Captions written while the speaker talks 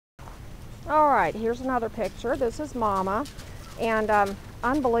All right, here's another picture. This is Mama, and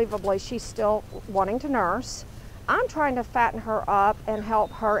unbelievably, she's still wanting to nurse. I'm trying to fatten her up and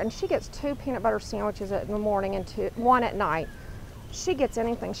help her, and she gets 2 peanut butter sandwiches in the morning and 1 at night. She gets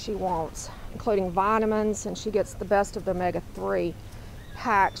anything she wants, including vitamins, and she gets the best of the omega-3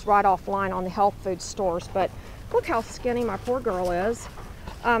 packs right offline on the health food stores. But look how skinny my poor girl is.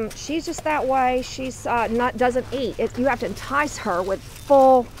 She's just that way. She's doesn't eat. You have to entice her with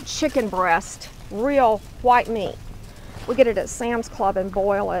full chicken breast, real white meat. We get it at Sam's Club and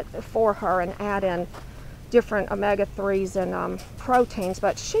boil it for her and add in different omega-3s and proteins.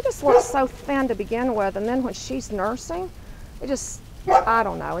 But she just looks so thin to begin with, and then when she's nursing, it just, I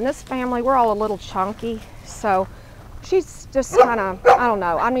don't know. In this family, we're all a little chunky, so she's just kind of, I don't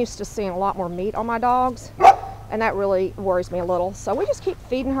know. I'm used to seeing a lot more meat on my dogs, and that really worries me a little. So we just keep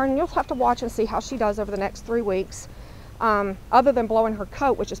feeding her, and you'll have to watch and see how she does over the next 3 weeks. Other than blowing her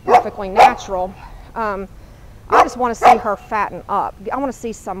coat, which is perfectly natural, I just want to see her fatten up. I want to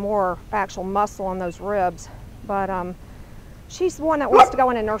see some more actual muscle on those ribs. But she's the one that wants to go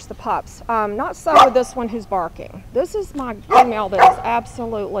in and nurse the pups. Not so with this one who's barking. This is my female that is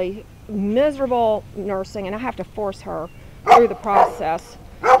absolutely miserable nursing, and I have to force her through the process.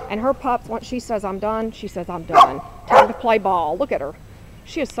 And her pups, once she says I'm done, she says I'm done. Time to play ball. Look at her.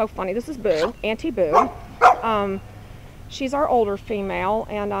 She is so funny. This is Boo, Auntie Boo. She's our older female,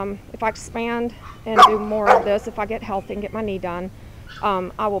 and if I expand and do more of this, if I get healthy and get my knee done,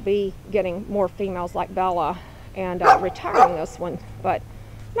 I will be getting more females like Bella and retiring this one, but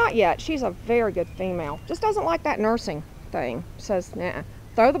not yet. She's a very good female. Just doesn't like that nursing thing. Says, nah,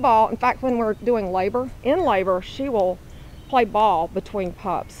 throw the ball. In fact, when we're doing labor, in labor, she will play ball between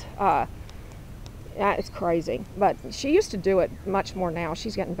pups. It's crazy, but she used to do it much more now.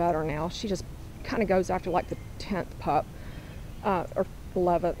 She's getting better now. She just kind of goes after like the 10th pup, or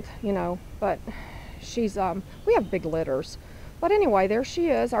 11th, you know, but she's, we have big litters. But anyway, there she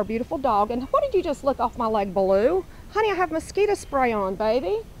is, our beautiful dog. And what did you just lick off my leg, Baloo? Honey, I have mosquito spray on,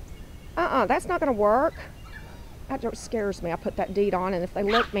 baby. That's not gonna work. That just scares me. I put that deed on, and if they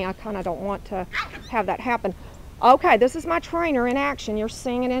lick me, I kind of don't want to have that happen. Okay, this is my trainer in action. You're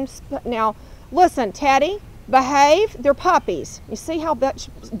seeing it in, now, listen, Teddy, behave. They're puppies. You see how much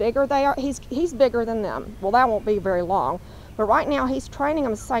bigger they are? He's bigger than them. Well, that won't be very long. But right now, he's training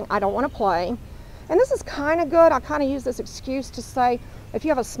them, saying, I don't want to play. And this is kind of good. I kind of use this excuse to say, if you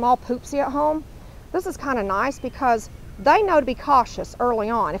have a small poopsie at home, this is kind of nice because they know to be cautious early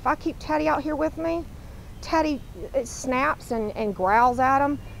on. If I keep Teddy out here with me, Teddy snaps and growls at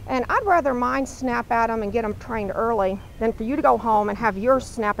him. And I'd rather mine snap at him and get him trained early than for you to go home and have yours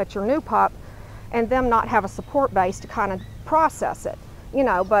snap at your new pup and them not have a support base to kind of process it. You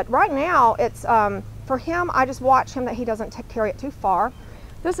know, but right now, it's, for him, I just watch him that he doesn't carry it too far.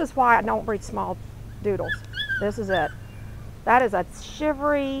 This is why I don't breed small doodles. This is it. That is a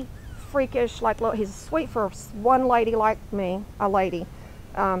shivery, freakish, like, look, he's sweet for one lady like me, a lady,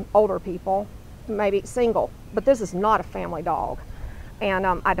 older people, maybe single, but this is not a family dog. And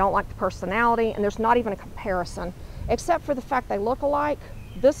I don't like the personality, and there's not even a comparison, except for the fact they look alike.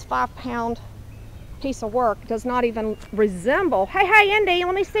 This 5-pound piece of work does not even resemble, hey, Indy,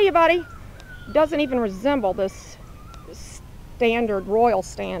 let me see you, buddy. Doesn't even resemble this standard, royal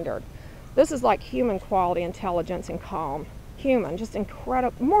standard. This is like human quality, intelligence, and calm. Human, just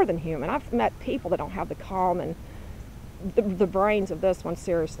incredible, more than human. I've met people that don't have the calm and the brains of this one,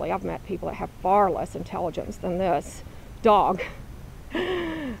 seriously. I've met people that have far less intelligence than this dog.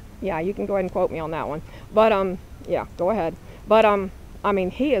 Yeah, you can go ahead and quote me on that one. But, yeah, go ahead. But, I mean,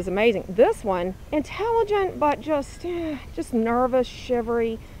 he is amazing. This one, intelligent, but just nervous,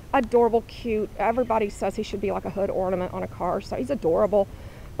 shivery, adorable, cute. Everybody says he should be like a hood ornament on a car, so he's adorable.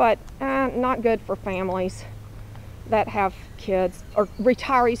 But not good for families that have kids or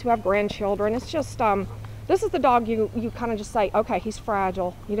retirees who have grandchildren. It's just, this is the dog you kind of just say, okay, he's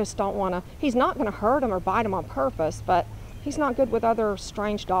fragile. You just don't want to, he's not going to hurt him or bite him on purpose, but he's not good with other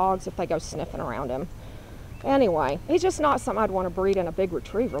strange dogs if they go sniffing around him. Anyway, he's just not something I'd want to breed in a big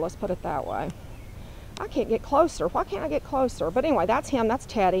retriever, let's put it that way. I can't get closer. Why can't I get closer? But anyway, that's him, that's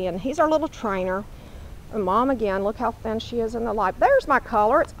Teddy, and he's our little trainer. And Mom, again, look how thin she is in the light. There's my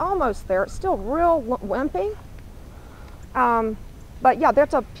color. It's almost there. It's still real wimpy. But yeah,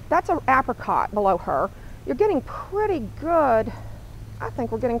 that's an apricot below her. You're getting pretty good. I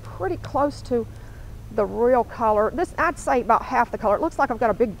think we're getting pretty close to the real color. This, I'd say about half the color. It looks like I've got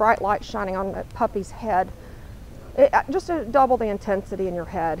a big bright light shining on that puppy's head. Just to double the intensity in your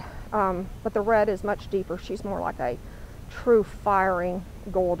head. But the red is much deeper. She's more like a true firing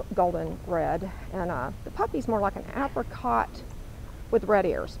golden red. And the puppy's more like an apricot with red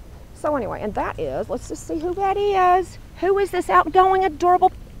ears. So anyway, and that is, let's just see who that is. Who is this outgoing,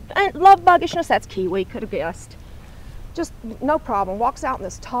 adorable, love buggishness? That's Kiwi, could have guessed. Just no problem, walks out in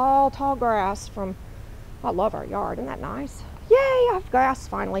this tall, tall grass from, I love our yard, isn't that nice? Yay, I have grass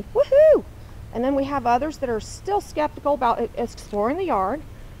finally, woohoo! And then we have others that are still skeptical about exploring the yard,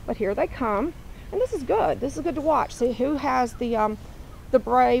 but here they come. And this is good to watch. See who has the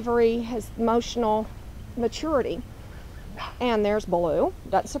bravery, has emotional maturity. And there's Blue,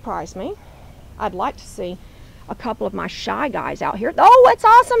 doesn't surprise me. I'd like to see a couple of my shy guys out here. Oh, it's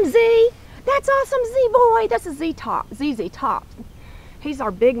awesome, Z. That's awesome, Z boy. This is ZZ Top. He's our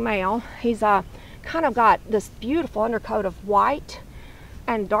big male. He's kind of got this beautiful undercoat of white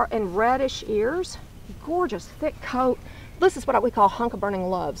and dark and reddish ears. Gorgeous, thick coat. This is what we call hunk of burning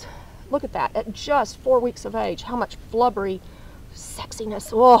loves. Look at that, at just 4 weeks of age, how much flubbery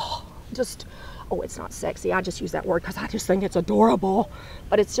sexiness. Oh, just, oh, it's not sexy. I just use that word because I just think it's adorable.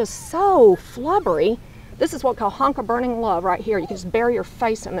 But it's just so flubbery. This is what we call hunk of burning love right here. You can just bury your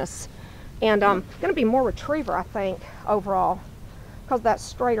face in this. And going to be more retriever, I think, overall, because of that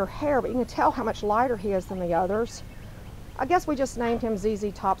straighter hair. But you can tell how much lighter he is than the others. I guess we just named him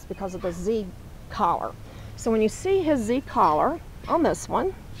ZZ Tops because of the Z collar. So when you see his Z collar on this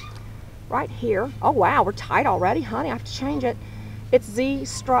one, right here, oh wow, we're tight already, honey, I have to change it. It's Z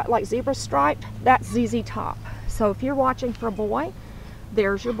stripe, like zebra stripe, that's ZZ Top. So if you're watching for a boy,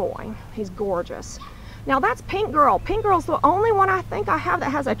 there's your boy. He's gorgeous. Now that's Pink Girl. Pink Girl's the only one I think I have that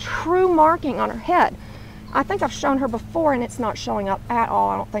has a true marking on her head. I think I've shown her before and it's not showing up at all,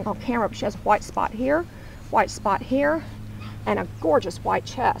 I don't think on camera, but she has a white spot here, and a gorgeous white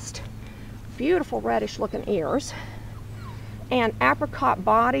chest. Beautiful reddish looking ears. And apricot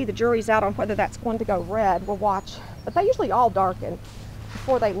body. The jury's out on whether that's going to go red. We'll watch. But they usually all darken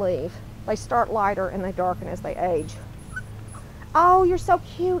before they leave. They start lighter and they darken as they age. Oh, you're so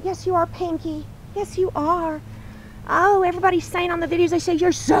cute. Yes, you are, Pinky. Yes, you are. Oh, everybody's saying on the videos, they say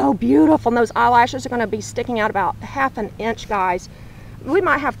you're so beautiful. And those eyelashes are going to be sticking out about 1/2 inch, guys. We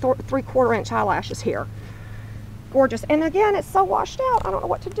might have 3/4 inch eyelashes here. Gorgeous. And again, it's so washed out. I don't know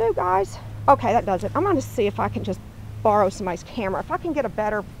what to do, guys. Okay, that does it. I'm going to see if I can just borrow somebody's camera. If I can get a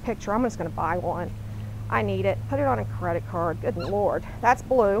better picture, I'm just going to buy one. I need it. Put it on a credit card. Good Lord. That's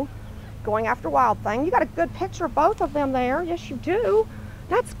Blue going after Wild Thing. You got a good picture of both of them there. Yes, you do.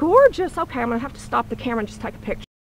 That's gorgeous. Okay, I'm going to have to stop the camera and just take a picture.